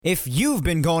If you've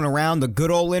been going around the good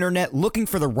old internet looking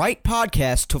for the right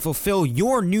podcast to fulfill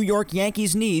your New York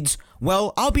Yankees needs,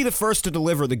 well, I'll be the first to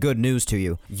deliver the good news to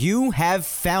you. You have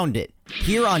found it.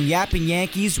 Here on Yapping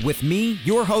Yankees with me,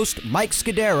 your host, Mike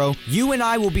Scudero, you and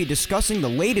I will be discussing the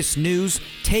latest news,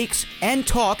 takes, and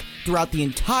talk throughout the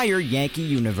entire Yankee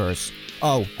universe.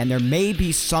 Oh, and there may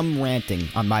be some ranting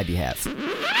on my behalf.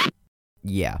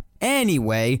 Yeah.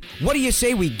 Anyway, what do you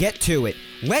say we get to it?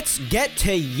 Let's get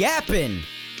to yapping!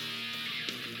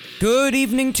 Good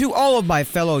evening to all of my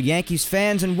fellow Yankees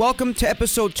fans, and welcome to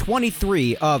episode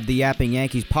 23 of the Yapping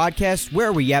Yankees podcast,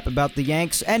 where we yap about the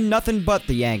Yanks and nothing but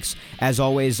the Yanks. As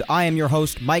always, I am your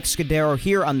host, Mike Scudero,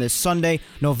 here on this Sunday,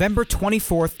 November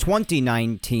 24th,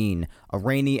 2019. A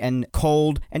rainy and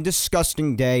cold and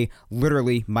disgusting day,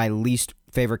 literally my least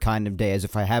favorite kind of day, as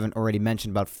if I haven't already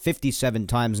mentioned about 57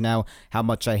 times now how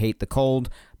much I hate the cold,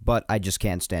 but I just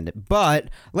can't stand it. But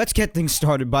let's get things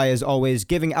started by, as always,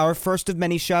 giving our first of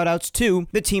many shout-outs to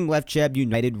the Team Left Jab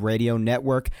United Radio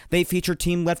Network. They feature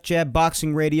Team Left Jab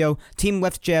Boxing Radio, Team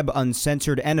Left Jab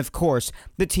Uncensored, and of course,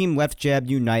 the Team Left Jab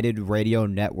United Radio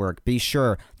Network. Be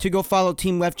sure to go follow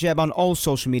Team Left Jab on all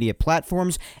social media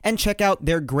platforms and check out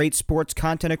their great sports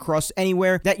content across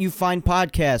anywhere that you find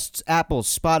podcasts, Apple,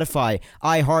 Spotify,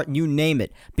 iHeart, you name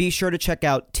it. Be sure to check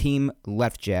out Team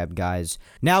Left Jab, guys.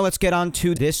 Now let's get on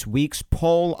to this week's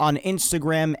poll on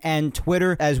Instagram and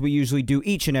Twitter, as we usually do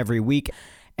each and every week.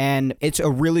 And it's a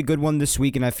really good one this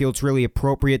week, and I feel it's really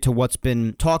appropriate to what's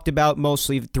been talked about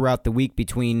mostly throughout the week.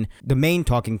 Between the main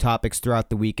talking topics throughout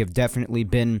the week have definitely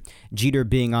been Jeter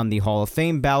being on the Hall of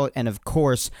Fame ballot, and of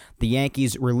course, the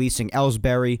Yankees releasing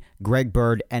Ellsbury, Greg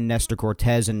Bird, and Nestor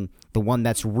Cortez. And the one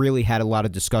that's really had a lot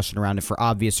of discussion around it for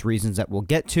obvious reasons that we'll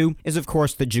get to is, of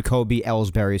course, the Jacoby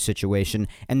Ellsbury situation,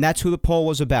 and that's who the poll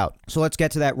was about. So let's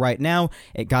get to that right now.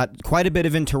 It got quite a bit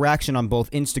of interaction on both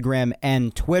Instagram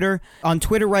and Twitter. On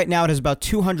Twitter right now, it has about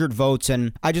 200 votes,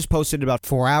 and I just posted it about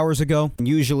 4 hours ago.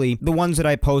 Usually, the ones that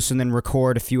I post and then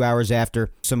record a few hours after,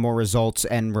 some more results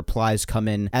and replies come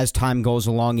in as time goes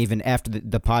along, even after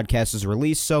the podcast is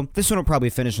released. So this one will probably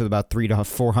finish with about 300 to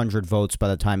 400 votes by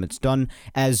the time it's done,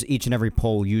 as each and every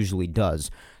poll usually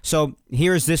does. So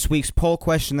here's this week's poll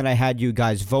question that I had you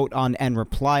guys vote on and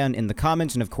reply on in the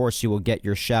comments, and of course you will get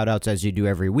your shout outs as you do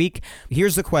every week.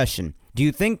 Here's the question. Do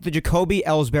you think the Jacoby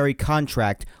Ellsbury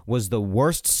contract was the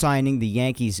worst signing the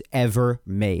Yankees ever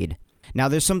made? Now,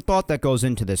 there's some thought that goes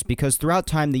into this, because throughout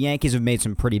time, the Yankees have made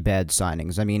some pretty bad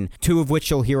signings. I mean, two of which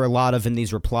you'll hear a lot of in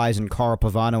these replies in Carl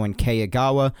Pavano and Kei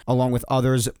Igawa, along with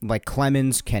others like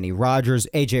Clemens, Kenny Rogers,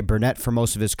 AJ Burnett for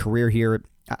most of his career here.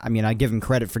 I mean, I give him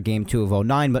credit for Game 2 of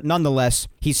 2009, but nonetheless,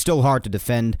 he's still hard to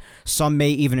defend. Some may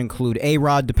even include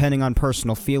A-Rod, depending on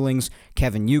personal feelings.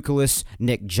 Kevin Youkilis,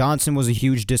 Nick Johnson was a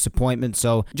huge disappointment,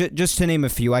 so just to name a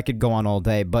few, I could go on all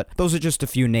day, but those are just a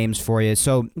few names for you.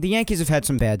 So the Yankees have had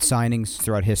some bad signings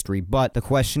throughout history, but the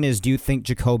question is, do you think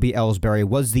Jacoby Ellsbury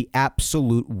was the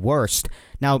absolute worst?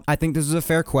 Now, I think this is a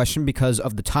fair question because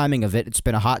of the timing of it. It's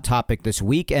been a hot topic this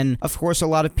week, and of course, a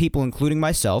lot of people, including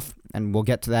myself, and we'll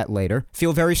get to that later,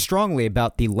 feel very strongly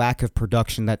about the lack of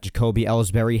production that Jacoby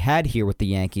Ellsbury had here with the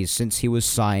Yankees since he was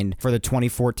signed for the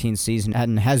 2014 season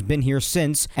and has been here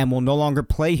since and will no longer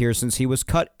play here since he was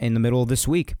cut in the middle of this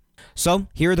week. So,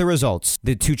 here are the results.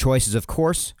 The two choices, of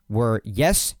course, were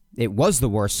yes, it was the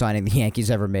worst signing the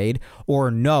Yankees ever made, or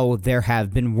no, there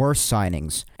have been worse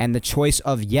signings. And the choice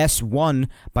of yes won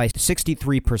by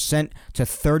 63% to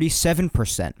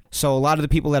 37%. So a lot of the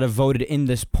people that have voted in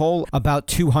this poll, about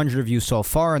 200 of you so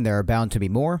far, and there are bound to be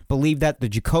more, believe that the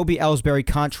Jacoby Ellsbury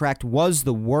contract was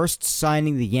the worst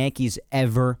signing the Yankees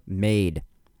ever made.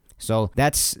 So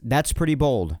that's pretty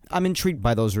bold. I'm intrigued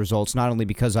by those results, not only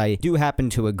because I do happen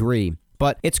to agree,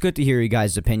 but it's good to hear you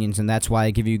guys' opinions, and that's why I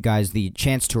give you guys the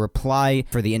chance to reply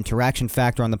for the interaction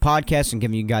factor on the podcast and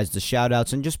giving you guys the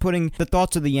shout-outs and just putting the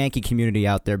thoughts of the Yankee community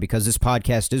out there, because this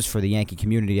podcast is for the Yankee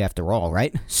community after all,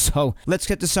 right? So let's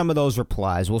get to some of those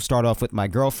replies. We'll start off with my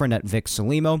girlfriend at Vic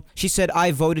Salimo. She said,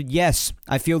 I voted yes.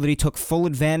 I feel that he took full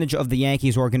advantage of the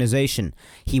Yankees organization.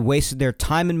 He wasted their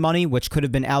time and money, which could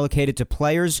have been allocated to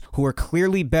players who are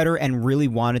clearly better and really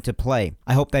wanted to play.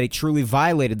 I hope that he truly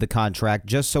violated the contract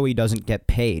just so he doesn't get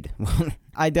paid.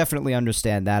 I definitely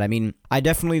understand that. I mean, I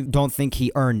definitely don't think he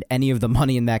earned any of the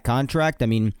money in that contract. I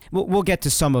mean, we'll get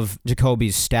to some of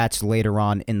Jacoby's stats later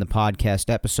on in the podcast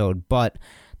episode, but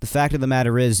the fact of the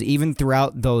matter is, even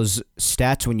throughout those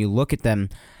stats, when you look at them,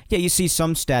 yeah, you see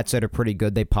some stats that are pretty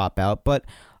good, they pop out, but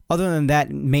other than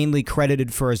that, mainly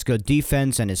credited for his good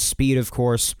defense and his speed, of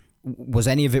course, Was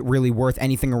any of it really worth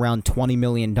anything around $20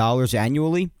 million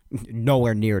annually?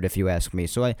 Nowhere near it, if you ask me.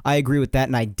 So I agree with that,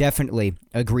 and I definitely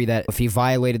agree that if he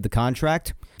violated the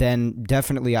contract, then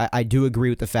definitely I do agree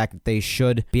with the fact that they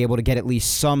should be able to get at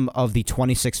least some of the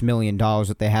 $26 million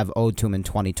that they have owed to him in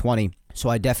 2020. So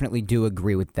I definitely do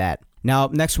agree with that. Now,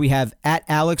 next we have at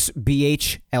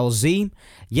AlexBHLZ.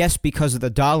 Yes, because of the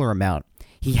dollar amount.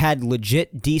 He had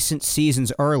legit decent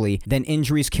seasons early, then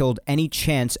injuries killed any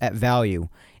chance at value.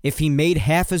 If he made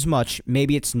half as much,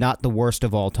 maybe it's not the worst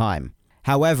of all time.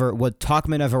 However, would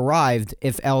Tauchman have arrived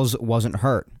if Els wasn't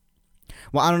hurt?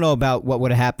 Well, I don't know about what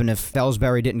would have happened if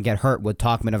Ellsbury didn't get hurt. Would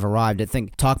Tauchman have arrived? I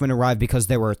think Tauchman arrived because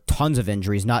there were tons of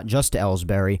injuries, not just to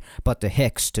Ellsbury, but to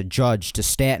Hicks, to Judge, to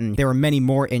Stanton. There were many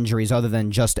more injuries other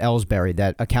than just Ellsbury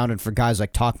that accounted for guys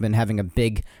like Tauchman having a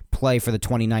big play for the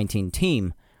 2019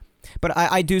 team. But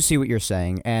I do see what you're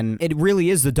saying, and it really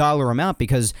is the dollar amount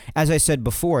because, as I said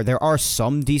before, there are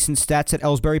some decent stats that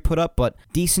Ellsbury put up, but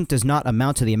decent does not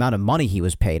amount to the amount of money he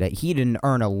was paid. He didn't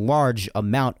earn a large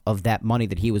amount of that money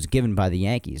that he was given by the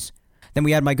Yankees. Then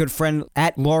we had my good friend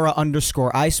at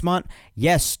Laura_Icemont.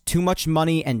 Yes, too much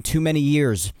money and too many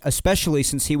years, especially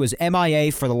since he was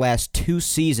MIA for the last 2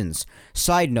 seasons.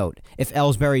 Side note, if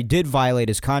Ellsbury did violate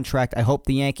his contract, I hope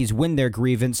the Yankees win their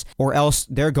grievance, or else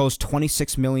there goes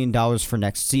 $26 million for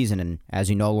next season. And as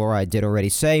you know, Laura, I did already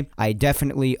say, I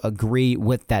definitely agree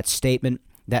with that statement.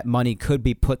 That money could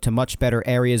be put to much better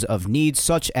areas of need,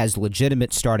 such as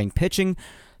legitimate starting pitching.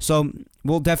 So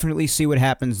we'll definitely see what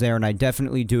happens there, and I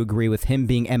definitely do agree with him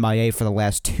being MIA for the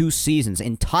last 2 seasons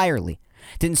entirely.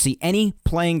 Didn't see any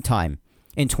playing time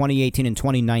in 2018 and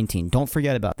 2019. Don't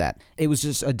forget about that. It was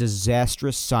just a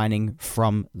disastrous signing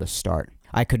from the start.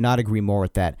 I could not agree more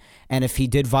with that. And if he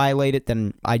did violate it,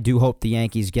 then I do hope the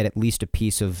Yankees get at least a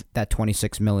piece of that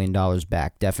 $26 million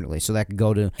back, definitely. So that could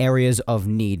go to areas of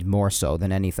need more so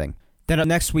than anything. Then up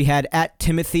next we had at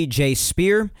Timothy J.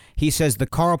 Spear. He says the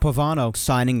Carl Pavano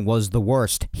signing was the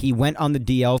worst. He went on the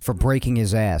DL for breaking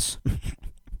his ass.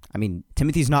 I mean,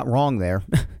 Timothy's not wrong there,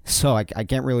 so I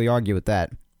can't really argue with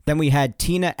that. Then we had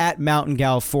Tina at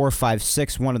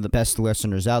MountainGal456, one of the best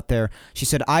listeners out there. She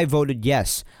said, I voted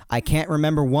yes. I can't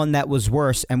remember one that was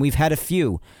worse, and we've had a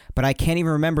few, but I can't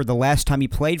even remember the last time he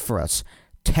played for us.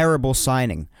 Terrible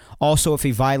signing. Also, if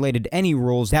he violated any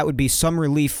rules, that would be some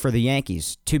relief for the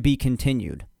Yankees. To be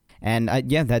continued. And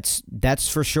yeah, that's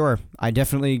for sure. I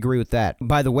definitely agree with that.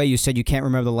 By the way, you said you can't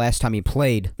remember the last time he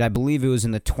played. I believe it was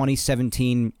in the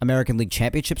 2017 American League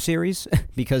Championship Series,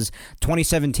 because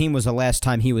 2017 was the last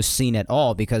time he was seen at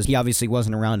all, because he obviously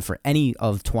wasn't around for any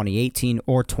of 2018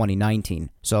 or 2019.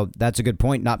 So that's a good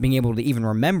point, not being able to even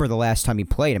remember the last time he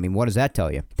played. I mean, what does that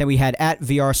tell you? Then we had at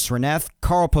VR Srinath,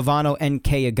 Carl Pavano, and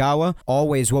Kayagawa.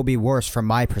 Always will be worse from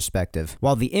my perspective.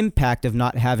 While the impact of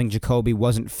not having Jacoby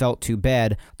wasn't felt too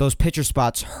bad, those pitcher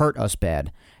spots hurt us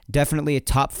bad. Definitely a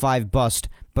top 5 bust,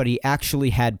 but he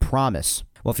actually had promise.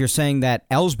 Well, if you're saying that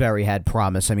Ellsbury had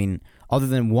promise, I mean, other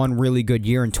than one really good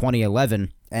year in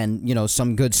 2011 and,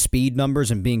 some good speed numbers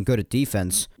and being good at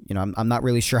defense, I'm not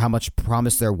really sure how much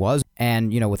promise there was.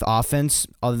 And, with offense,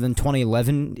 other than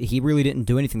 2011, he really didn't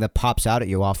do anything that pops out at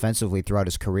you offensively throughout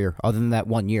his career, other than that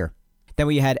 1 year. Then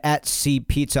we had at C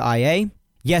Pizza IA.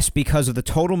 Yes, because of the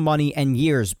total money and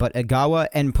years, but Egawa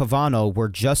and Pavano were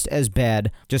just as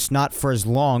bad, just not for as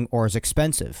long or as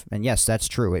expensive. And yes, that's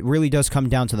true. It really does come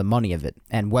down to the money of it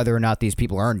and whether or not these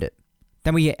people earned it.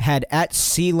 Then we had at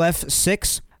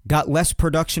CLEF6, got less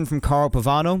production from Carl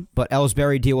Pavano, but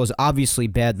Ellsbury deal was obviously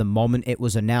bad the moment it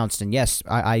was announced. And yes,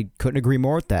 I couldn't agree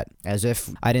more with that. As if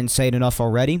I didn't say it enough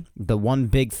already, the one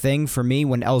big thing for me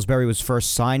when Ellsbury was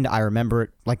first signed, I remember it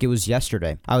like it was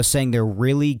yesterday. I was saying they're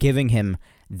really giving him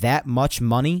that much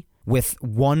money with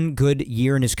one good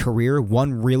year in his career,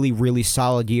 one really, really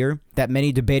solid year, that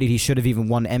many debated he should have even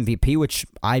won MVP, which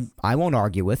I won't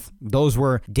argue with. Those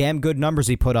were damn good numbers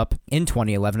he put up in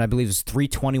 2011. I believe it's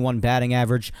 321 batting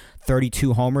average,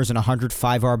 32 homers, and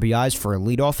 105 RBIs for a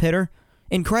leadoff hitter.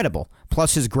 Incredible.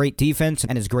 Plus his great defense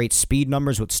and his great speed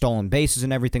numbers with stolen bases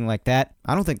and everything like that.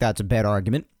 I don't think that's a bad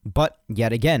argument. But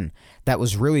yet again, that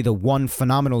was really the one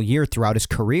phenomenal year throughout his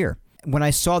career. When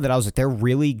I saw that, I was like, they're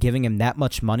really giving him that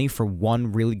much money for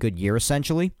one really good year,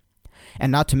 essentially?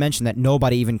 And not to mention that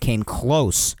nobody even came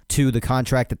close to the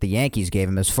contract that the Yankees gave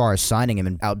him as far as signing him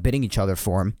and outbidding each other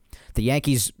for him. The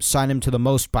Yankees signed him to the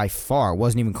most by far.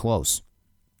 Wasn't even close.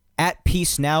 At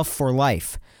Peace Now for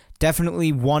Life.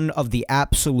 Definitely one of the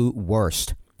absolute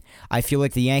worst. I feel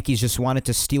like the Yankees just wanted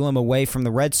to steal him away from the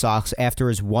Red Sox after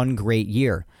his one great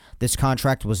year. This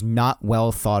contract was not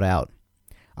well thought out.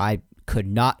 I could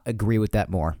not agree with that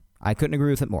more. I couldn't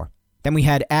agree with it more. Then we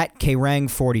had at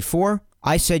Krang44,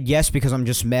 I said yes because I'm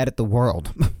just mad at the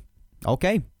world.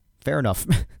 Okay, fair enough.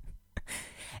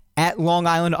 At Long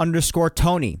Island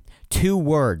 _Tony, 2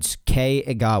 words, Kei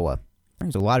Igawa.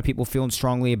 There's a lot of people feeling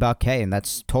strongly about Kei, and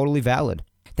that's totally valid.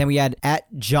 Then we had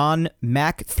at John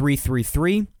Mac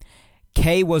 333.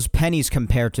 Kei was pennies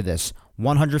compared to this.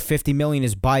 $150 million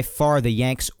is by far the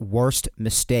Yanks' worst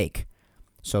mistake.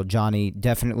 So Johnny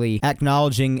definitely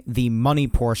acknowledging the money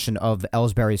portion of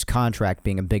Ellsbury's contract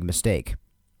being a big mistake.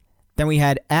 Then we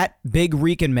had at Big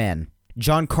Rican Man.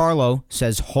 John Carlo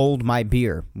says, hold my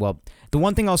beer. Well, the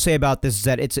one thing I'll say about this is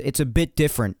that it's a bit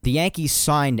different. The Yankees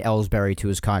signed Ellsbury to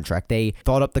his contract. They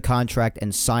thought up the contract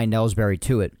and signed Ellsbury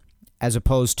to it, as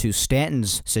opposed to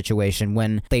Stanton's situation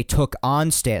when they took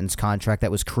on Stanton's contract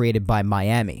that was created by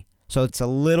Miami. So it's a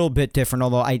little bit different,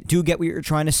 although I do get what you're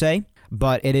trying to say,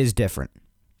 but it is different.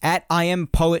 At I Am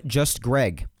Poet Just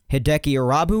Greg. Hideki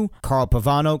Irabu, Carl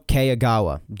Pavano, Kei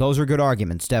Igawa. Those are good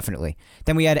arguments, definitely.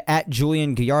 Then we had at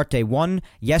Julian Guillarte 1,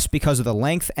 yes, because of the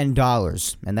length and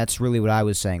dollars. And that's really what I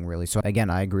was saying, really. So again,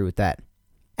 I agree with that.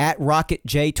 At Rocket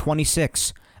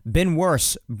J26, been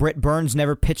worse. Britt Burns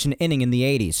never pitched an inning in the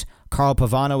 80s. Carl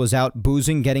Pavano was out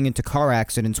boozing, getting into car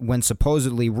accidents when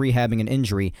supposedly rehabbing an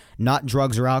injury, not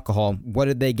drugs or alcohol. What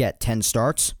did they get, 10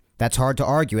 starts? That's hard to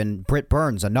argue, and Britt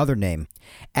Burns, another name.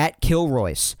 At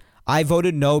Kilroyce, I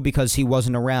voted no because he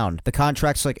wasn't around. The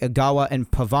contracts like Igawa and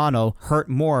Pavano hurt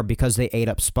more because they ate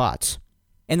up spots.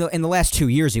 In the last 2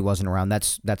 years he wasn't around,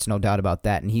 that's no doubt about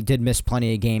that, and he did miss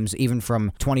plenty of games even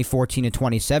from 2014 to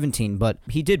 2017, but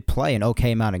he did play an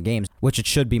okay amount of games, which it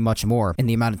should be much more in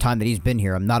the amount of time that he's been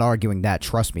here. I'm not arguing that,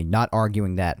 trust me, not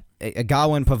arguing that.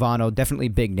 Igawa and Pavano, definitely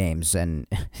big names, and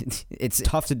it's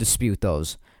tough to dispute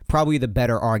those. Probably the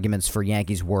better arguments for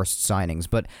Yankees' worst signings,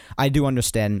 but I do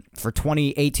understand for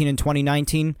 2018 and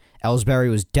 2019, Ellsbury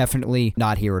was definitely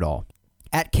not here at all.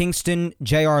 At Kingston,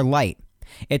 J.R. Light.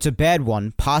 It's a bad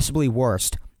one, possibly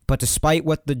worst, but despite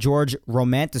what the George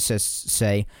romanticists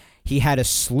say, he had a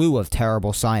slew of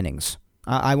terrible signings.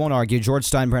 I won't argue, George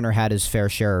Steinbrenner had his fair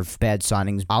share of bad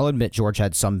signings. I'll admit George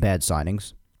had some bad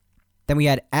signings. Then we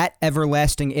had at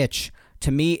Everlasting Itch.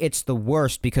 To me, it's the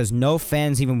worst because no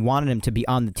fans even wanted him to be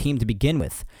on the team to begin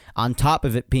with, on top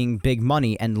of it being big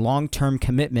money and long-term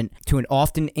commitment to an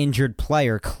often injured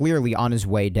player clearly on his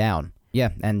way down.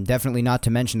 Yeah, and definitely not to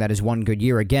mention that his one good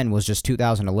year again was just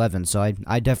 2011, so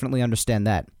I definitely understand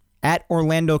that. At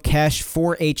Orlando Cash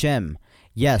 4HM.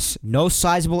 Yes, no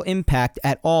sizable impact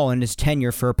at all in his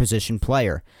tenure for a position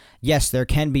player. Yes, there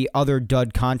can be other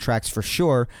dud contracts for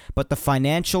sure, but the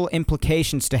financial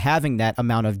implications to having that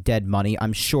amount of dead money,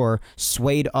 I'm sure,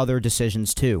 swayed other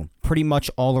decisions too. Pretty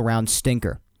much all around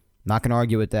stinker. Not going to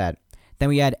argue with that. Then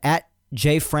we had at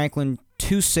J Franklin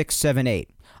 2678.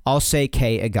 I'll say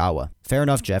Kei Igawa. Fair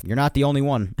enough, Jeff. You're not the only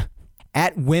one.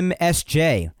 At Wim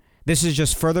SJ. This is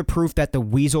just further proof that the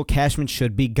Weasel Cashman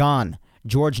should be gone.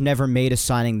 George never made a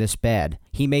signing this bad.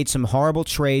 He made some horrible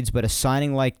trades, but a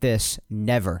signing like this,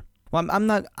 never. Well, I'm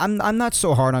not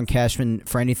so hard on Cashman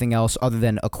for anything else other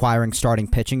than acquiring starting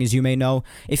pitching, as you may know.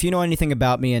 If you know anything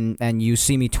about me and you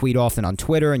see me tweet often on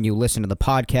Twitter and you listen to the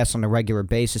podcast on a regular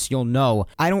basis, you'll know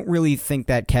I don't really think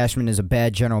that Cashman is a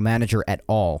bad general manager at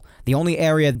all. The only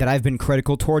area that I've been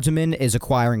critical towards him in is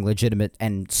acquiring legitimate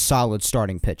and solid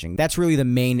starting pitching. That's really the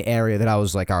main area that I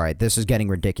was like, all right, this is getting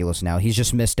ridiculous now. He's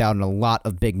just missed out on a lot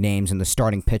of big names in the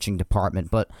starting pitching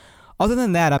department. But other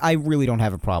than that, I really don't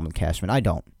have a problem with Cashman. I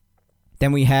don't.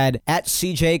 Then we had at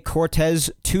CJ Cortez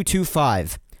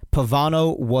 225.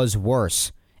 Pavano was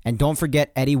worse. And don't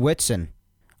forget Eddie Whitson.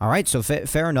 All right, so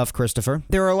fair enough, Christopher.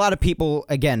 There are a lot of people,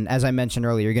 again, as I mentioned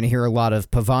earlier, you're going to hear a lot of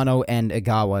Pavano and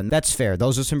Igawa, and that's fair.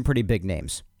 Those are some pretty big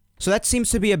names. So that seems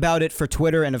to be about it for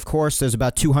Twitter, and of course, there's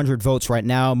about 200 votes right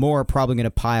now. More are probably going to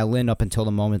pile in up until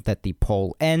the moment that the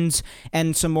poll ends,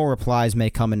 and some more replies may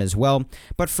come in as well.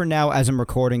 But for now, as I'm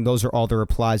recording, those are all the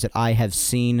replies that I have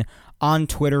seen on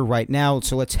Twitter right now.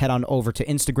 So let's head on over to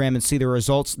Instagram and see the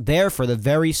results there for the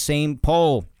very same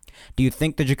poll. Do you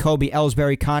think the Jacoby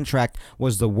Ellsbury contract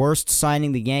was the worst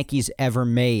signing the Yankees ever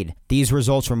made? These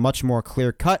results were much more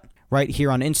clear-cut. Right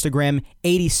here on Instagram,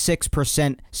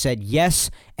 86% said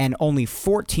yes, and only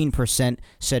 14%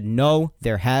 said no,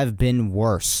 there have been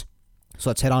worse. So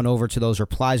let's head on over to those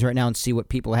replies right now and see what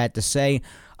people had to say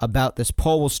about this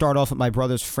poll. We'll start off with my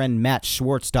brother's friend Matt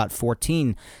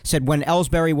Schwartz.14. Said when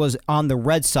Ellsbury was on the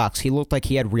Red Sox, he looked like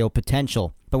he had real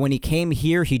potential. But when he came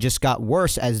here, he just got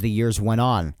worse as the years went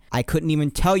on. I couldn't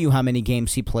even tell you how many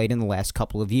games he played in the last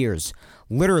couple of years.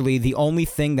 Literally, the only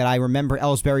thing that I remember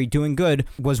Ellsbury doing good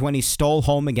was when he stole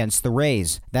home against the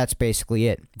Rays. That's basically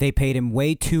it. They paid him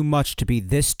way too much to be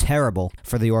this terrible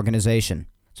for the organization.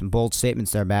 Some bold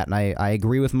statements there, Matt, and I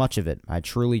agree with much of it. I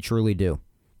truly, truly do.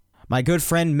 My good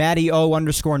friend Matty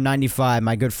O_95,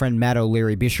 my good friend Matt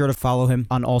O'Leary. Be sure to follow him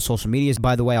on all social medias.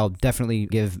 By the way, I'll definitely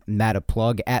give Matt a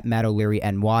plug at Matt O'Leary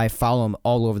NY. Follow him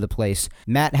all over the place.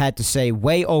 Matt had to say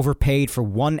way overpaid for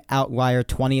one outlier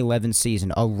 2011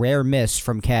 season. A rare miss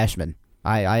from Cashman.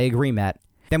 I agree, Matt.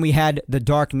 Then we had the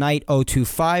Dark Knight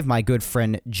 025, my good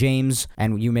friend James,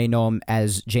 and you may know him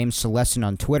as James Celestin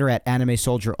on Twitter at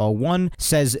AnimeSoldier01,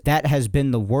 says that has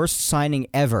been the worst signing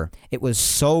ever. It was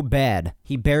so bad.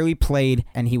 He barely played,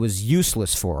 and he was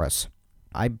useless for us.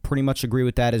 I pretty much agree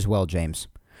with that as well, James.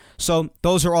 So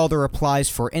those are all the replies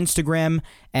for Instagram,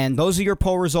 and those are your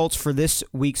poll results for this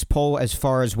week's poll as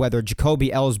far as whether Jacoby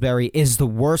Ellsbury is the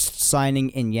worst signing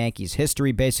in Yankees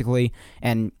history, basically.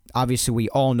 And obviously we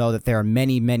all know that there are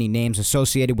many, many names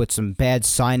associated with some bad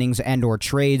signings and or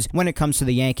trades when it comes to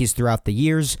the Yankees throughout the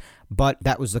years. But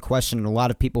that was the question, and a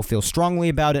lot of people feel strongly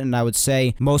about it, and I would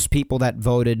say most people that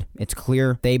voted, it's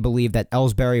clear they believe that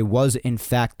Ellsbury was in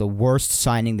fact the worst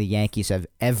signing the Yankees have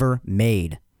ever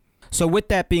made. So with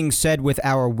that being said, with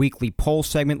our weekly poll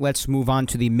segment, let's move on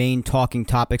to the main talking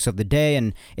topics of the day.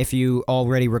 And if you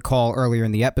already recall earlier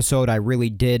in the episode, I really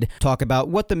did talk about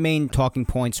what the main talking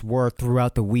points were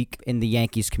throughout the week in the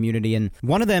Yankees community. And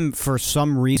one of them, for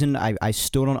some reason, I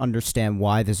still don't understand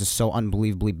why this is so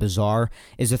unbelievably bizarre,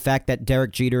 is the fact that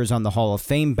Derek Jeter is on the Hall of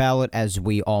Fame ballot, as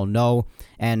we all know,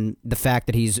 and the fact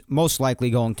that he's most likely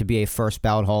going to be a first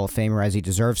ballot Hall of Famer, as he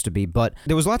deserves to be. But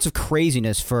there was lots of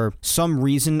craziness for some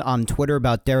reason on Twitter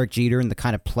about Derek Jeter and the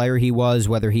kind of player he was,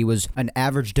 whether he was an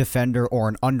average defender or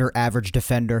an under-average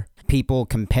defender. People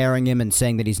comparing him and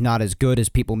saying that he's not as good as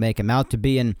people make him out to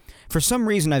be. And for some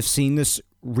reason, I've seen this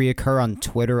reoccur on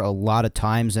Twitter a lot of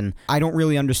times, and I don't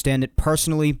really understand it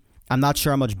personally. I'm not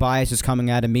sure how much bias is coming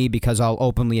out of me because I'll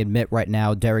openly admit right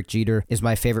now Derek Jeter is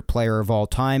my favorite player of all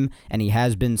time, and he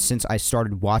has been since I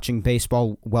started watching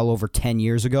baseball well over 10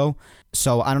 years ago.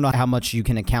 So I don't know how much you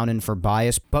can account in for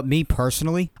bias, but me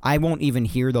personally, I won't even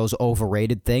hear those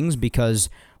overrated things because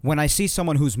when I see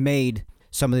someone who's made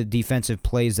some of the defensive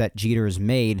plays that Jeter has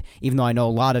made, even though I know a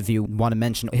lot of you want to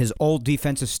mention his old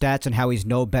defensive stats and how he's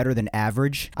no better than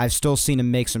average, I've still seen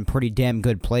him make some pretty damn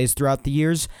good plays throughout the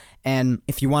years. And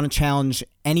if you want to challenge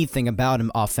anything about him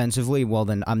offensively, well,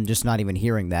 then I'm just not even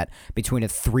hearing that. Between a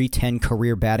 .310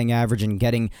 career batting average and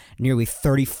getting nearly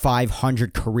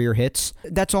 3,500 career hits,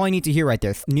 that's all I need to hear right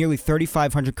there. Nearly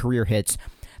 3,500 career hits,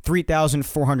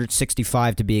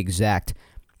 3,465 to be exact.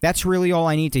 That's really all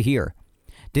I need to hear.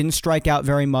 Didn't strike out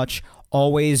very much.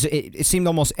 Always, it seemed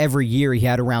almost every year he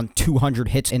had around 200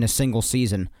 hits in a single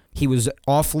season. He was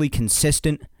awfully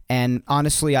consistent. And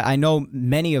honestly, I know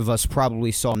many of us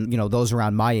probably saw him, those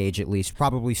around my age at least,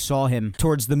 probably saw him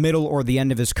towards the middle or the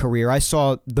end of his career. I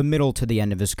saw the middle to the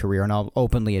end of his career, and I'll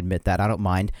openly admit that. I don't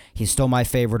mind. He's still my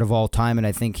favorite of all time, and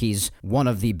I think he's one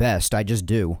of the best. I just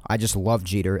do. I just love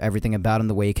Jeter, everything about him,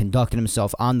 the way he conducted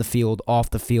himself on the field, off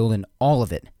the field, and all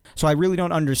of it. So I really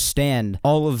don't understand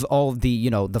all of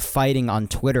the, the fighting on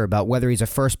Twitter about whether he's a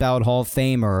first ballot Hall of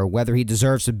Famer or whether he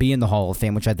deserves to be in the Hall of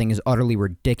Fame, which I think is utterly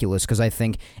ridiculous because I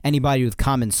think anybody with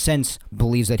common sense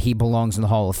believes that he belongs in the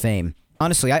Hall of Fame.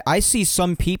 Honestly, I see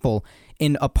some people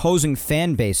in opposing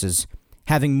fan bases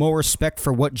having more respect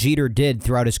for what Jeter did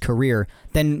throughout his career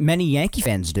than many Yankee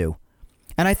fans do.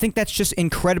 And I think that's just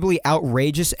incredibly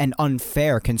outrageous and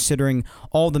unfair considering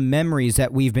all the memories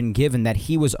that we've been given that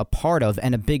he was a part of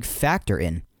and a big factor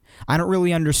in. I don't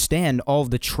really understand all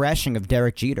of the trashing of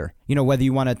Derek Jeter. Whether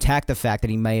you want to attack the fact that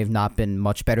he may have not been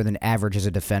much better than average as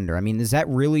a defender. I mean, is that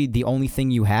really the only thing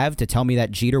you have to tell me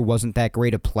that Jeter wasn't that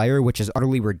great a player, which is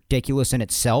utterly ridiculous in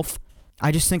itself?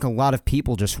 I just think a lot of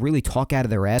people just really talk out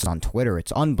of their ass on Twitter.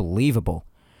 It's unbelievable.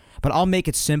 But I'll make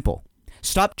it simple.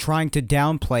 Stop trying to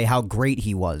downplay how great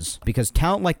he was, because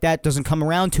talent like that doesn't come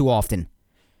around too often.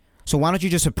 So why don't you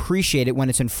just appreciate it when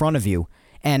it's in front of you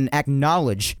and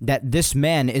acknowledge that this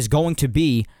man is going to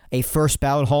be a first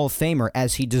ballot Hall of Famer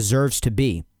as he deserves to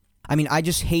be. I mean, I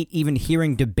just hate even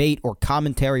hearing debate or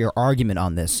commentary or argument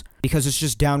on this because it's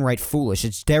just downright foolish.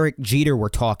 It's Derek Jeter we're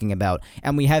talking about,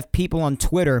 and we have people on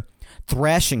Twitter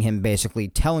thrashing him, basically,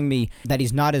 telling me that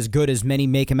he's not as good as many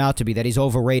make him out to be, that he's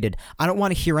overrated. I don't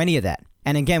want to hear any of that.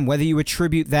 And again, whether you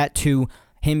attribute that to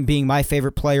him being my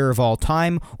favorite player of all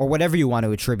time or whatever you want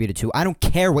to attribute it to, I don't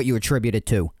care what you attribute it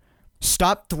to.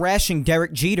 Stop thrashing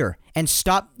Derek Jeter and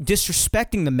stop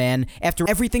disrespecting the man after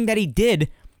everything that he did,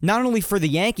 not only for the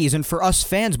Yankees and for us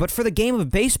fans, but for the game of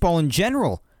baseball in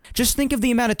general. Just think of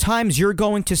the amount of times you're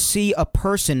going to see a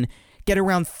person get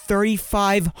around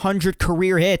 3,500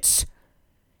 career hits.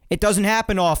 It doesn't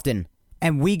happen often.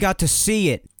 And we got to see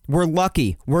it. We're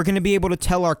lucky. We're going to be able to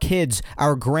tell our kids,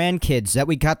 our grandkids, that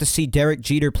we got to see Derek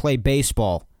Jeter play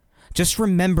baseball. Just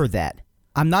remember that.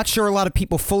 I'm not sure a lot of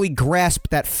people fully grasp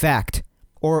that fact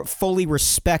or fully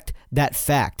respect that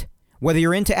fact. Whether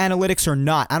you're into analytics or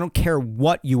not, I don't care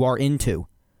what you are into.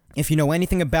 If you know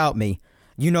anything about me,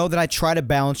 you know that I try to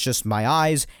balance just my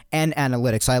eyes and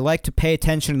analytics. I like to pay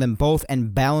attention to them both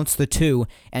and balance the two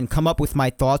and come up with my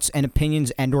thoughts and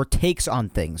opinions and or takes on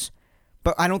things.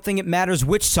 But I don't think it matters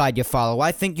which side you follow.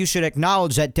 I think you should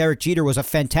acknowledge that Derek Jeter was a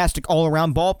fantastic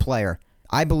all-around ball player.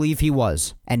 I believe he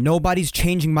was. And nobody's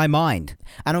changing my mind.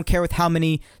 I don't care with how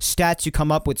many stats you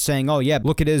come up with saying, oh yeah,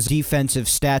 look at his defensive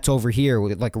stats over here,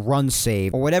 with like run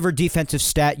save, or whatever defensive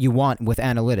stat you want with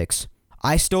analytics.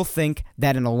 I still think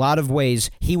that in a lot of ways,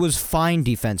 he was fine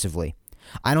defensively.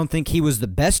 I don't think he was the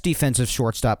best defensive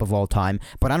shortstop of all time,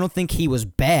 but I don't think he was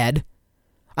bad.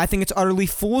 I think it's utterly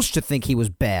foolish to think he was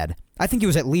bad. I think he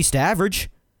was at least average.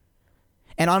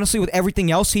 And honestly, with everything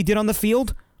else he did on the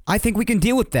field, I think we can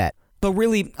deal with that. But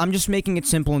really, I'm just making it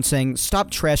simple and saying,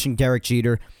 stop trashing Derek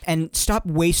Jeter and stop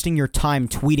wasting your time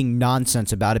tweeting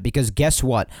nonsense about it, because guess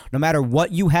what? No matter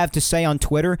what you have to say on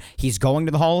Twitter, he's going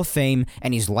to the Hall of Fame,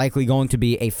 and he's likely going to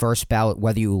be a first ballot,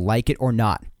 whether you like it or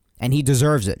not. And he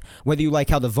deserves it. Whether you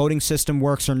like how the voting system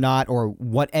works or not, or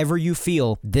whatever you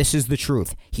feel, this is the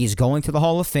truth. He's going to the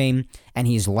Hall of Fame, and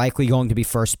he's likely going to be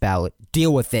first ballot.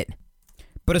 Deal with it.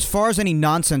 But as far as any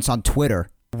nonsense on Twitter,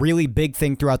 really big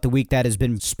thing throughout the week that has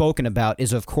been spoken about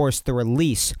is, of course, the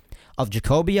release of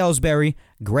Jacoby Ellsbury,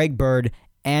 Greg Bird,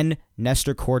 and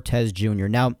Nestor Cortes Jr.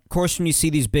 Now, of course, when you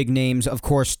see these big names, of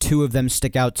course, two of them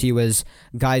stick out to you as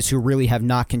guys who really have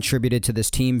not contributed to this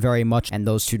team very much, and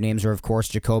those two names are, of course,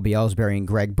 Jacoby Ellsbury and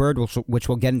Greg Bird, which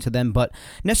we'll get into them. But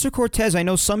Nestor Cortes, I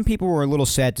know some people were a little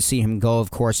sad to see him go. Of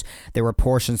course, there were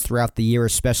portions throughout the year,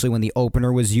 especially when the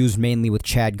opener was used mainly with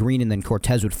Chad Green, and then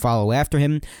Cortes would follow after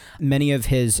him. Many of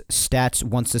his stats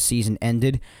once the season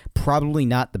ended, probably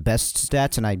not the best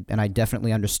stats, and I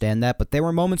definitely understand that, but there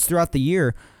were moments throughout the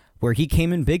year where he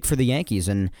came in big for the Yankees,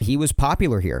 and he was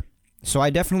popular here. So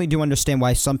I definitely do understand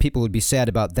why some people would be sad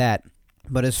about that.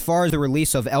 But as far as the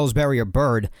release of Ellsbury or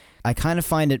Bird, I kind of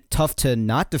find it tough to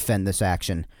not defend this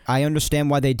action. I understand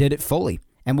why they did it fully,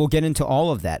 and we'll get into all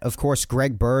of that. Of course,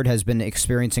 Greg Bird has been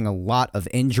experiencing a lot of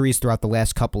injuries throughout the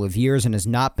last couple of years and has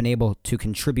not been able to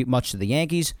contribute much to the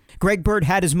Yankees. Greg Bird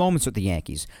had his moments with the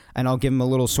Yankees, and I'll give him a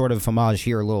little sort of homage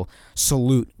here, a little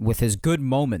salute with his good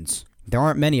moments. There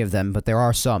aren't many of them, but there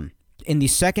are some. In the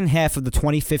second half of the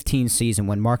 2015 season,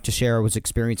 when Mark Teixeira was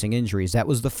experiencing injuries, that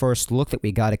was the first look that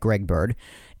we got at Greg Bird.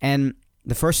 And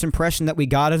the first impression that we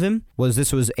got of him was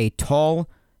this was a tall,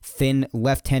 thin,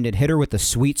 left-handed hitter with a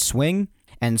sweet swing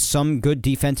and some good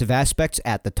defensive aspects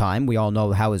at the time. We all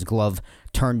know how his glove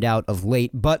turned out of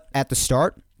late, but at the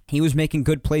start, he was making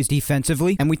good plays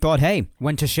defensively, and we thought, hey,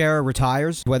 when Teixeira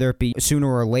retires, whether it be sooner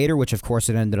or later, which of course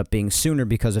it ended up being sooner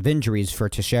because of injuries for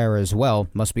Teixeira as well,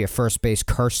 must be a first base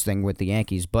curse thing with the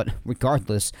Yankees, but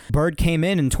regardless, Bird came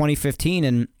in 2015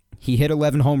 and he hit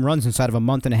 11 home runs inside of a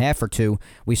month and a half or two.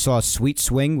 We saw a sweet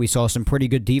swing, we saw some pretty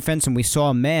good defense, and we saw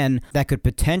a man that could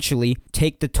potentially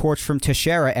take the torch from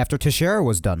Teixeira after Teixeira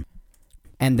was done.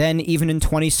 And then even in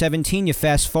 2017, you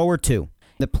fast forward to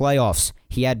the playoffs,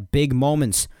 he had big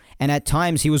moments. And at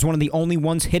times, he was one of the only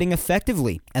ones hitting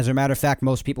effectively. As a matter of fact,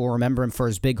 most people remember him for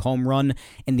his big home run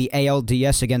in the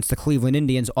ALDS against the Cleveland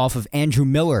Indians off of Andrew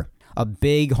Miller. A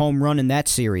big home run in that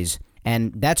series.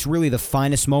 And that's really the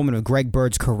finest moment of Greg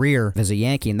Bird's career as a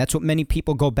Yankee. And that's what many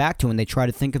people go back to when they try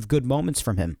to think of good moments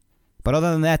from him. But other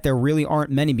than that, there really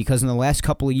aren't many, because in the last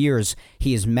couple of years,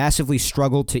 he has massively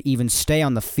struggled to even stay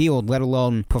on the field, let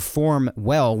alone perform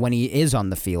well when he is on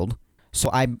the field. So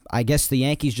I guess the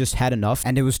Yankees just had enough,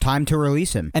 and it was time to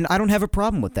release him. And I don't have a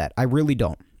problem with that. I really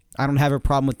don't. I don't have a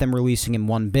problem with them releasing him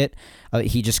one bit.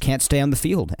 He just can't stay on the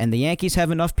field. And the Yankees have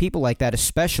enough people like that,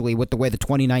 especially with the way the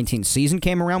 2019 season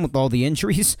came around with all the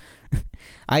injuries.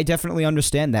 I definitely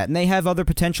understand that. And they have other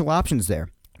potential options there.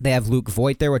 They have Luke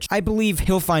Voit there, which I believe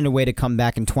he'll find a way to come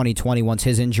back in 2020 once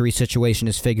his injury situation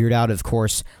is figured out. Of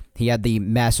course, he had the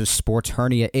massive sports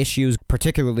hernia issues,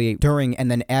 particularly during and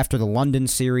then after the London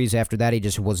series. After that, he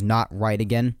just was not right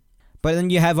again. But then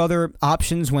you have other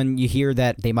options when you hear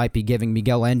that they might be giving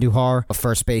Miguel Andujar a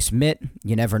first base mitt.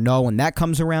 You never know when that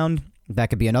comes around. That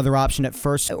could be another option at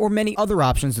first, or many other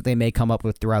options that they may come up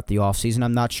with throughout the offseason.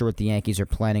 I'm not sure what the Yankees are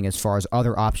planning as far as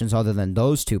other options other than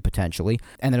those two potentially.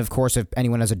 And then, of course, if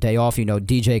anyone has a day off,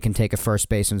 DJ can take a first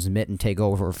baseman's mitt and take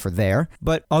over for there.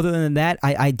 But other than that,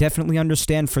 I definitely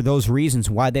understand for those reasons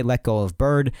why they let go of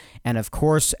Bird. And, of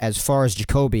course, as far as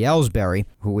Jacoby Ellsbury,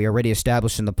 who we already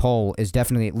established in the poll, is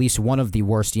definitely at least one of the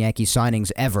worst Yankee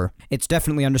signings ever, it's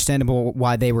definitely understandable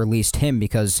why they released him,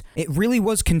 because it really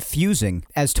was confusing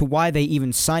as to why they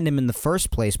even signed him in the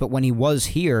first place. But when he was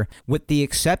here, with the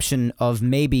exception of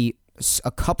maybe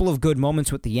a couple of good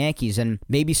moments with the Yankees and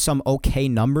maybe some okay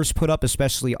numbers put up,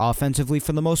 especially offensively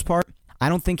for the most part, I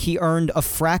don't think he earned a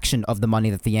fraction of the money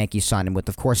that the Yankees signed him with.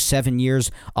 Of course, 7 years,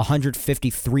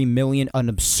 $153 million, an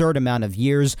absurd amount of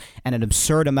years, and an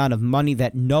absurd amount of money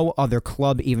that no other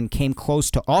club even came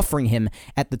close to offering him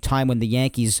at the time when the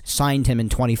Yankees signed him in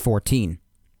 2014.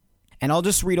 And I'll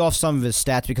just read off some of his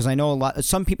stats because I know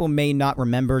some people may not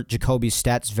remember Jacoby's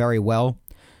stats very well.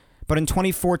 But in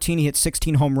 2014, he hit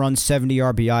 16 home runs, 70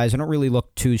 RBIs. I don't really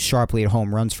look too sharply at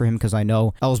home runs for him because I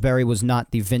know Ellsbury was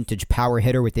not the vintage power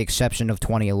hitter with the exception of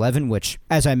 2011, which,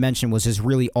 as I mentioned, was his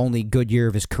really only good year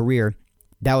of his career.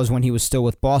 That was when he was still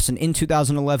with Boston in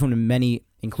 2011, and many,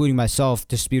 including myself,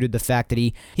 disputed the fact that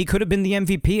he could have been the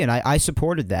MVP, and I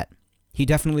supported that. He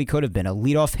definitely could have been a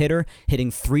leadoff hitter,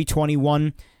 hitting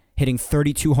 .321, hitting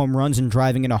 32 home runs and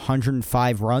driving in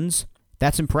 105 runs.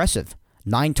 That's impressive.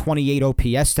 928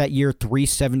 OPS that year,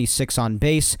 376 on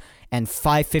base, and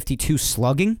 552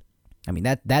 slugging. I mean,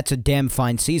 that's a damn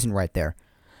fine season right there.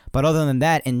 But other than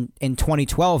that, in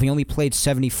 2012, he only played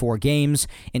 74 games.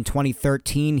 In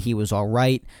 2013, he was all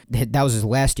right. That was his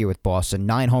last year with Boston.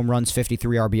 9 home runs,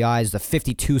 53 RBIs. The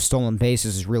 52 stolen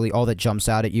bases is really all that jumps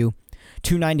out at you.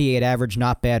 298 average,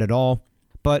 not bad at all.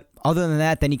 But other than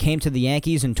that, then he came to the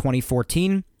Yankees in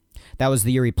 2014. That was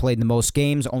the year he played the most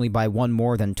games, only by one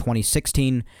more than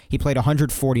 2016. He played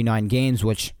 149 games,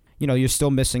 which, you're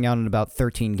still missing out on about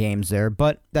 13 games there,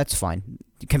 but that's fine.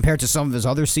 Compared to some of his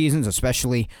other seasons,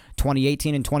 especially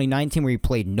 2018 and 2019, where he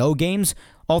played no games,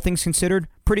 all things considered,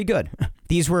 pretty good.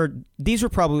 These were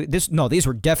definitely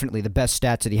the best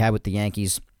stats that he had with the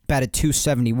Yankees. Batted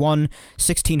 .271,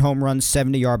 16 home runs,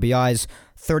 70 RBIs,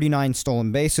 39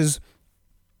 stolen bases.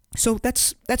 So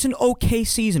that's an okay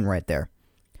season right there.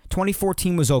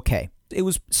 2014 was okay. It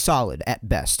was solid at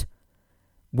best.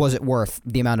 Was it worth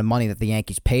the amount of money that the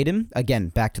Yankees paid him? Again,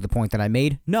 back to the point that I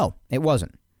made. No, it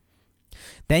wasn't.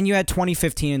 Then you had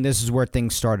 2015, and this is where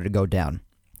things started to go down.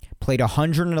 Played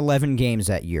 111 games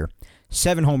that year.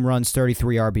 7 home runs,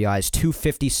 33 RBIs,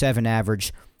 .257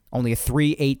 average, only a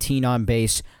 .318 on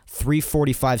base,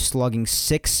 .345 slugging,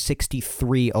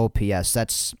 .663 OPS.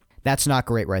 That's not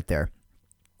great right there.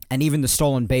 And even the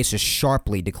stolen bases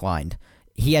sharply declined.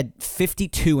 He had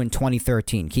 52 in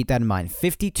 2013. Keep that in mind.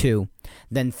 52,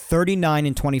 then 39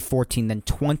 in 2014, then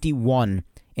 21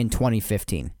 in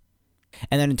 2015.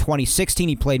 And then in 2016,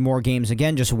 he played more games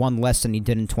again, just one less than he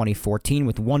did in 2014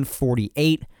 with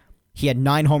 148. He had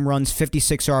 9 home runs,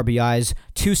 56 RBIs,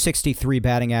 .263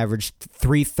 batting average,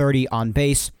 .330 on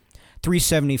base,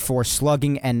 .374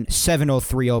 slugging, and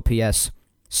 .703 OPS.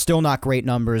 Still not great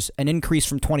numbers. An increase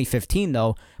from 2015,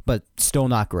 though, but still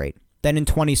not great. Then in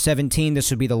 2017, this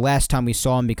would be the last time we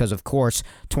saw him because, of course,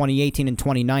 2018 and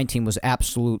 2019 was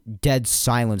absolute dead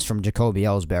silence from Jacoby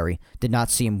Ellsbury. Did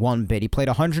not see him one bit. He played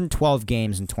 112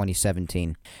 games in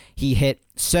 2017. He hit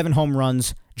 7 home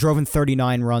runs, drove in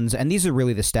 39 runs, and these are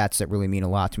really the stats that really mean a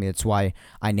lot to me. That's why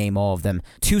I name all of them.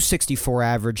 .264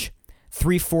 average,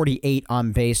 .348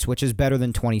 on base, which is better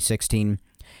than 2016,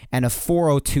 and a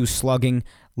 .402 slugging,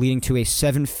 leading to a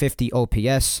 .750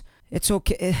 OPS. It's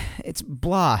okay. It's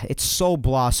blah. It's so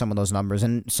blah, some of those numbers.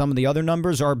 And some of the other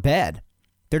numbers are bad.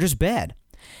 They're just bad.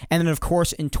 And then, of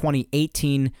course, in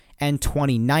 2018 and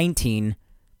 2019,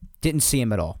 didn't see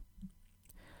him at all.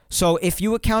 So if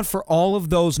you account for all of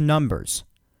those numbers,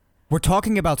 we're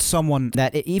talking about someone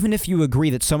that, even if you agree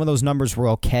that some of those numbers were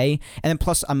okay, and then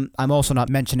plus I'm also not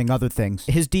mentioning other things,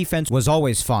 his defense was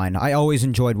always fine. I always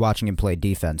enjoyed watching him play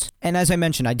defense. And as I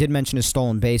mentioned, I did mention his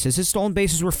stolen bases. His stolen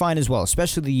bases were fine as well,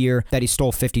 especially the year that he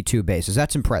stole 52 bases.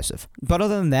 That's impressive. But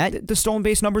other than that, the stolen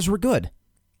base numbers were good.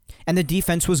 And the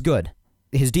defense was good.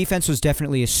 His defense was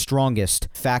definitely his strongest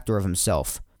factor of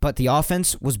himself. But the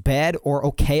offense was bad or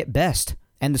okay at best.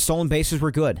 And the stolen bases were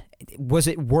good. Was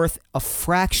it worth a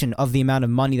fraction of the amount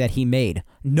of money that he made?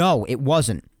 No, it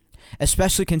wasn't.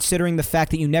 Especially considering the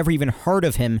fact that you never even heard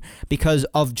of him because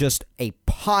of just a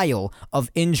pile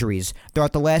of injuries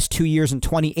throughout the last 2 years in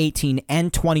 2018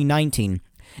 and 2019.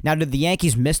 Now, did the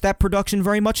Yankees miss that production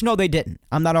very much? No, they didn't.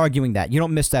 I'm not arguing that. You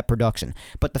don't miss that production.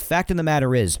 But the fact of the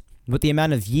matter is, with the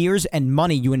amount of years and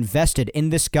money you invested in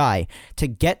this guy to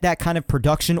get that kind of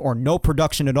production or no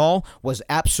production at all was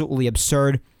absolutely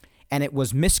absurd, and it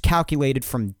was miscalculated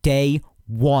from day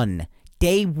one.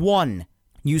 Day one.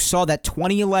 You saw that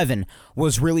 2011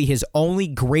 was really his only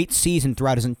great season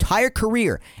throughout his entire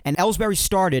career, and Ellsbury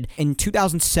started in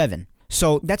 2007.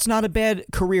 So that's not a bad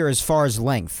career as far as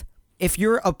length. If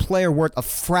you're a player worth a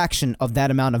fraction of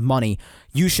that amount of money,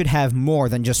 you should have more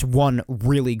than just one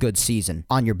really good season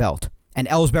on your belt. And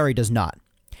Ellsbury does not.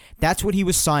 That's what he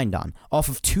was signed on, off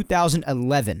of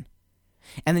 2011.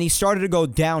 And then he started to go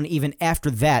down even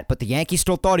after that, but the Yankees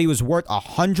still thought he was worth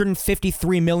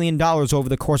 $153 million over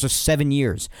the course of 7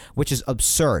 years, which is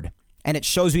absurd. And it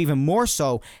shows you even more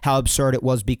so how absurd it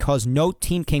was because no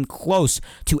team came close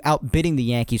to outbidding the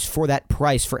Yankees for that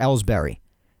price for Ellsbury.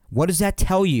 What does that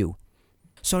tell you?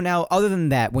 So now, other than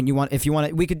that, if you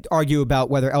want, we could argue about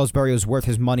whether Ellsbury was worth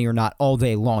his money or not all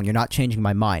day long. You're not changing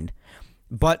my mind.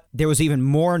 But there was even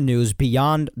more news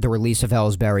beyond the release of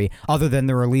Ellsbury, other than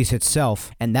the release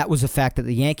itself, and that was the fact that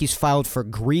the Yankees filed for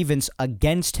grievance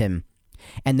against him,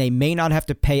 and they may not have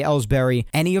to pay Ellsbury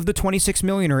any of the $26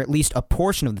 million, or at least a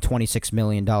portion of the $26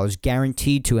 million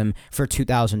guaranteed to him for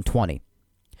 2020.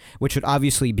 Which would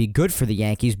obviously be good for the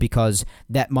Yankees because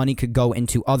that money could go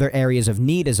into other areas of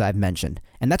need, as I've mentioned.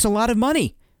 And that's a lot of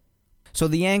money. So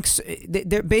the Yanks,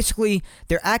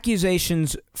 their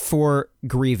accusations for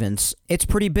grievance, it's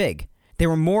pretty big. They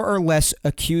were more or less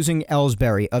accusing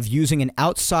Ellsbury of using an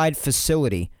outside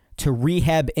facility to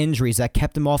rehab injuries that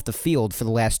kept him off the field for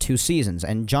the last 2 seasons.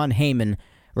 And John Heyman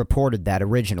reported that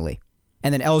originally.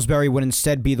 And then Ellsbury would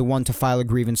instead be the one to file a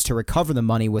grievance to recover the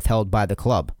money withheld by the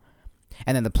club.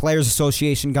 And then the Players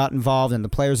Association got involved, and the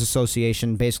Players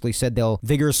Association basically said they'll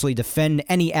vigorously defend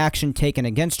any action taken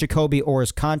against Jacoby or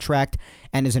his contract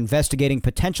and is investigating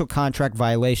potential contract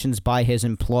violations by his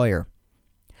employer.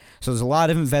 So there's a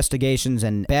lot of investigations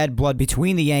and bad blood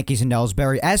between the Yankees and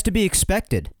Ellsbury, as to be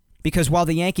expected. Because while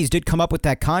the Yankees did come up with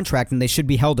that contract and they should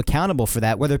be held accountable for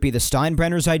that, whether it be the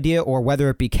Steinbrenner's idea or whether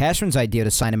it be Cashman's idea to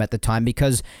sign him at the time,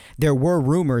 because there were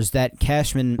rumors that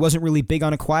Cashman wasn't really big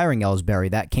on acquiring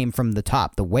Ellsbury. That came from the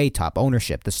top, the way top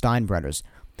ownership, the Steinbrenners.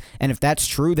 And if that's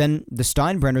true, then the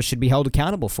Steinbrenners should be held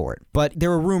accountable for it. But there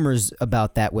were rumors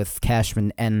about that with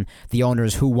Cashman and the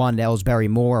owners who wanted Ellsbury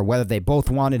more, or whether they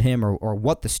both wanted him, or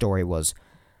what the story was.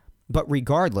 But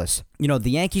regardless, the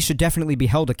Yankees should definitely be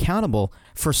held accountable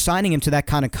for signing him to that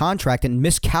kind of contract and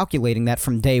miscalculating that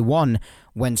from day one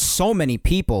when so many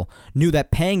people knew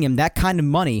that paying him that kind of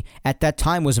money at that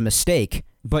time was a mistake.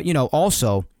 But,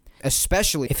 also,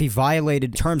 especially if he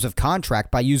violated terms of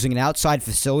contract by using an outside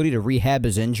facility to rehab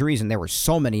his injuries, and there were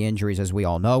so many injuries, as we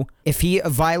all know. If he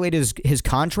violated his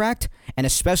contract, and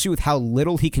especially with how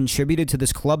little he contributed to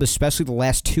this club, especially the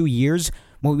last 2 years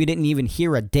when we didn't even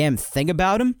hear a damn thing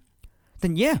about him,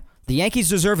 then yeah, the Yankees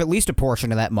deserve at least a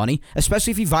portion of that money,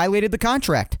 especially if he violated the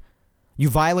contract. You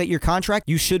violate your contract,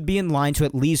 you should be in line to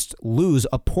at least lose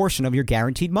a portion of your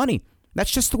guaranteed money. That's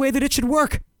just the way that it should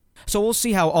work. So we'll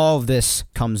see how all of this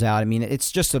comes out. I mean,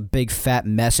 it's just a big fat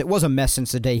mess. It was a mess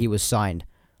since the day he was signed.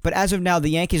 But as of now, the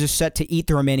Yankees are set to eat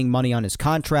the remaining money on his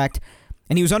contract,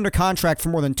 and he was under contract for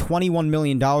more than $21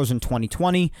 million in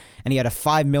 2020, and he had a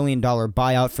 $5 million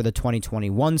buyout for the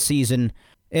 2021 season.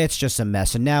 It's just a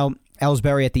mess. And now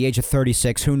Ellsbury at the age of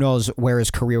 36, who knows where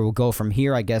his career will go from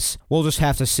here. I guess we'll just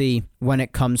have to see when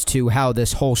it comes to how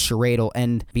this whole charade will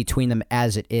end between them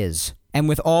as it is. And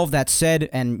with all of that said,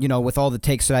 and with all the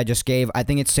takes that I just gave, I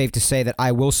think it's safe to say that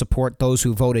I will support those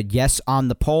who voted yes on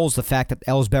the polls. The fact that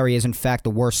Ellsbury is in fact the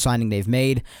worst signing they've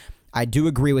made, I do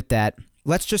agree with that.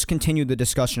 Let's just continue the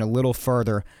discussion a little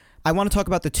further. I want to talk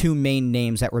about the 2 main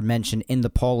names that were mentioned in the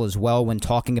poll as well when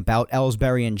talking about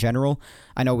Ellsbury in general.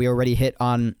 I know we already hit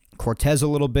on Cortez a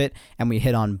little bit, and we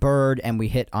hit on Bird, and we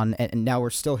hit on, and now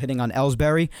we're still hitting on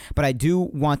Ellsbury, but I do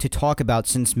want to talk about,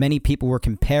 since many people were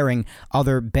comparing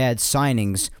other bad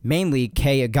signings, mainly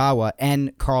Kei Igawa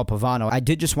and Carl Pavano, I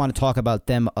did just want to talk about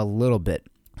them a little bit.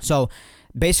 So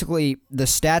basically, the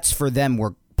stats for them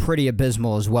were pretty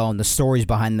abysmal as well, and the stories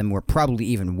behind them were probably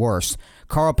even worse.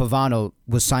 Carl Pavano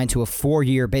was signed to a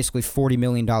 4-year, basically $40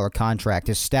 million contract.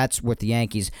 His stats with the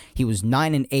Yankees, he was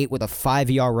 9-8 with a 5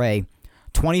 ERA,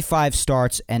 25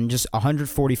 starts, and just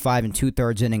 145 and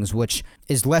 2/3 innings, which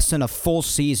is less than a full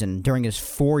season during his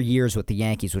 4 years with the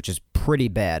Yankees, which is pretty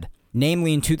bad.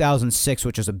 Namely in 2006,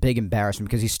 which is a big embarrassment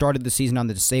because he started the season on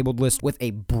the disabled list with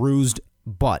a bruised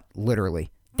butt,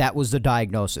 literally. That was the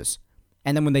diagnosis.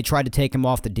 And then when they tried to take him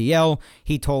off the DL,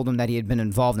 he told them that he had been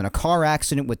involved in a car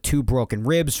accident with 2 broken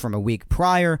ribs from a week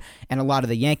prior, and a lot of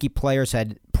the Yankee players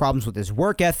had problems with his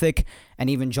work ethic, and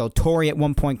even Joe Torre at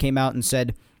one point came out and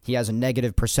said He has a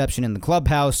negative perception in the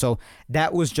clubhouse, so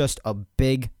that was just a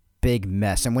big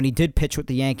mess. And when he did pitch with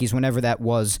the Yankees, whenever that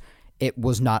was, it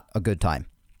was not a good time.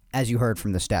 As you heard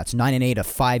from the stats, 9-8, a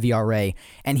 5 ERA,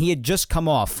 and he had just come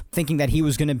off thinking that he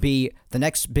was going to be the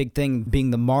next big thing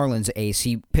being the Marlins ace.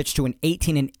 He pitched to an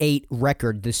 18-8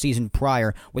 record the season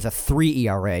prior with a 3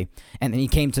 ERA, and then he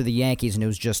came to the Yankees and it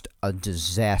was just a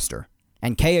disaster.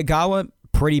 And Kei Igawa,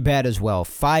 pretty bad as well.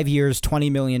 5 years, $20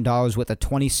 million with a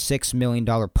 $26 million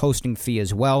posting fee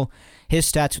as well. His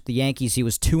stats with the Yankees, he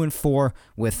was 2-4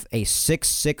 with a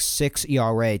 6.66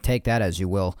 ERA. Take that as you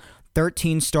will.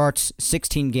 13 starts,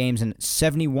 16 games, and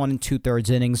 71 2/3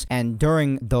 innings, and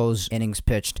during those innings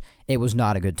pitched, it was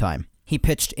not a good time. He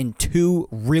pitched in 2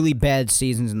 really bad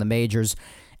seasons in the majors,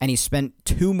 and he spent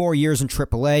 2 more years in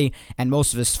AAA and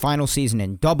most of his final season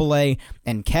in AA,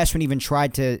 and Cashman even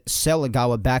tried to sell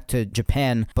Igawa back to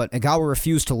Japan, but Igawa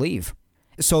refused to leave.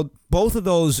 So both of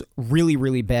those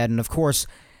really bad, and of course,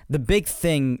 the big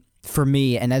thing for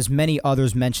me, and as many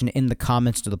others mentioned in the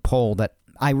comments to the poll that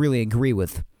I really agree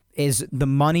with, is the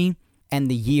money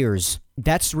and the years.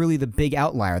 That's really the big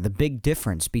outlier, the big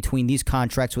difference between these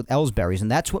contracts with Ellsbury's, and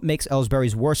that's what makes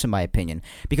Ellsbury's worse in my opinion.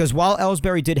 Because while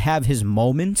Ellsbury did have his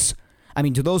moments, I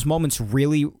mean, do those moments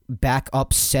really back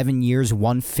up 7 years,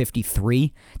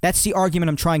 153? That's the argument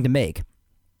I'm trying to make.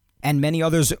 And many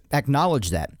others acknowledge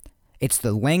that. It's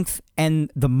the length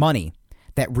and the money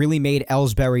that really made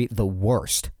Ellsbury the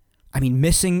worst. I mean,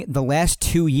 missing the last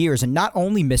 2 years, and not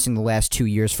only missing the last 2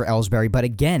 years for Ellsbury, but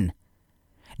again,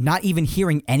 not even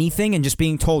hearing anything and just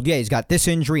being told, yeah, he's got this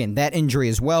injury and that injury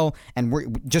as well, and we're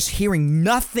just hearing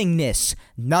nothingness,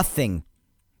 nothing.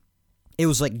 It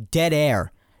was like dead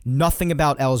air, nothing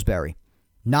about Ellsbury.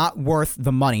 Not worth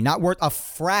the money, not worth a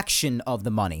fraction of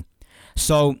the money.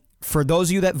 So for those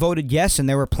of you that voted yes, and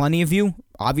there were plenty of you,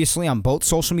 obviously on both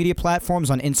social media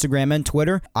platforms, on Instagram and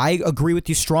Twitter, I agree with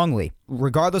you strongly.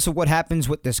 Regardless of what happens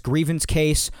with this grievance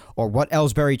case or what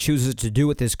Ellsbury chooses to do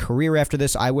with his career after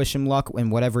this, I wish him luck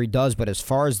in whatever he does. But as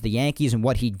far as the Yankees and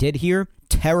what he did here,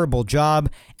 terrible job,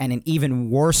 and an even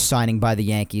worse signing by the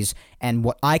Yankees, and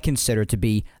what I consider to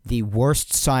be the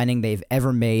worst signing they've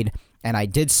ever made. And I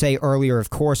did say earlier, of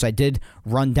course, I did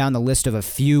run down the list of a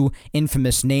few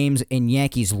infamous names in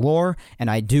Yankees lore, and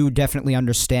I do definitely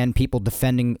understand people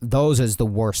defending those as the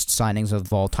worst signings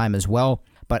of all time as well.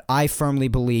 But I firmly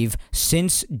believe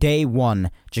since day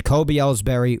one, Jacoby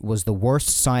Ellsbury was the worst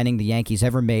signing the Yankees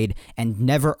ever made and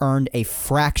never earned a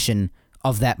fraction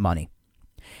of that money.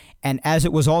 And as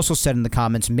it was also said in the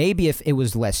comments, maybe if it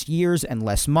was less years and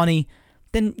less money,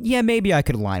 then yeah, maybe I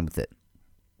could align with it.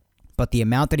 But the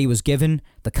amount that he was given,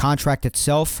 the contract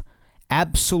itself,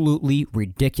 absolutely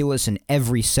ridiculous in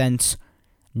every sense.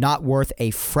 Not worth a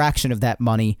fraction of that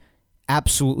money.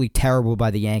 Absolutely terrible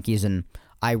by the Yankees, and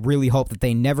I really hope that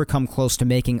they never come close to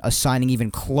making a signing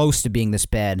even close to being this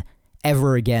bad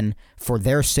ever again for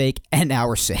their sake and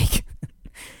our sake.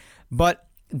 But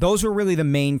those were really the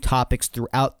main topics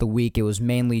throughout the week. It was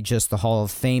mainly just the Hall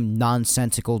of Fame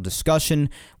nonsensical discussion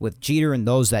with Jeter and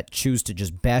those that choose to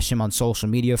just bash him on social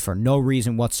media for no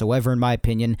reason whatsoever, in my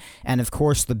opinion. And of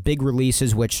course, the big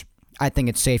releases, which I think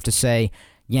it's safe to say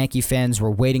Yankee fans were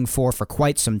waiting for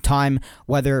quite some time,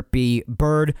 whether it be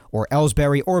Bird or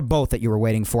Ellsbury or both that you were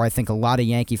waiting for. I think a lot of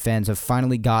Yankee fans have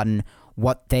finally gotten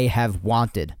what they have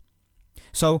wanted.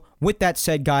 So, with that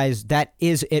said, guys, that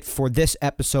is it for this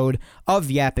episode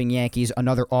of Yapping Yankees,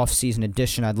 another off-season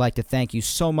edition. I'd like to thank you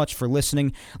so much for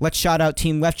listening. Let's shout out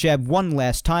Team Left Jab one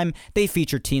last time. They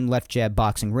feature Team Left Jab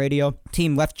Boxing Radio,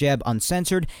 Team Left Jab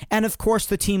Uncensored, and of course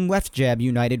the Team Left Jab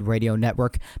United Radio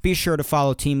Network. Be sure to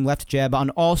follow Team Left Jab on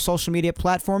all social media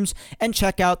platforms and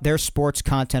check out their sports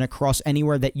content across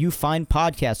anywhere that you find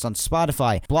podcasts on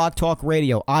Spotify, Blog Talk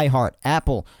Radio, iHeart,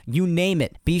 Apple, you name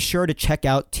it. Be sure to check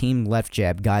out Team Left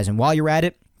Jab, guys. And while you're at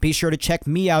it, be sure to check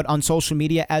me out on social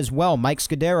media as well, Mike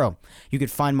Scudero. You could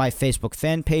find my Facebook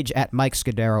fan page at Mike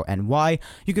Scudero NY.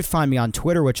 You could find me on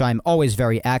Twitter, which I'm always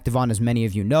very active on, as many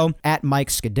of you know, at Mike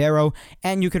Scudero.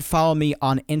 And you could follow me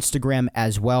on Instagram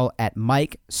as well at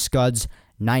Mike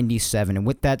Scuds97. And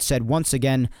with that said, once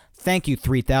again, thank you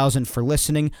 3000 for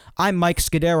listening. I'm Mike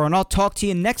Scudero, and I'll talk to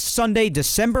you next Sunday,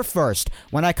 December 1st,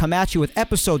 when I come at you with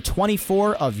episode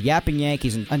 24 of Yapping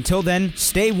Yankees. And until then,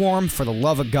 stay warm for the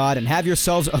love of God and have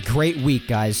yourselves a great week,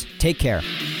 guys. Take care.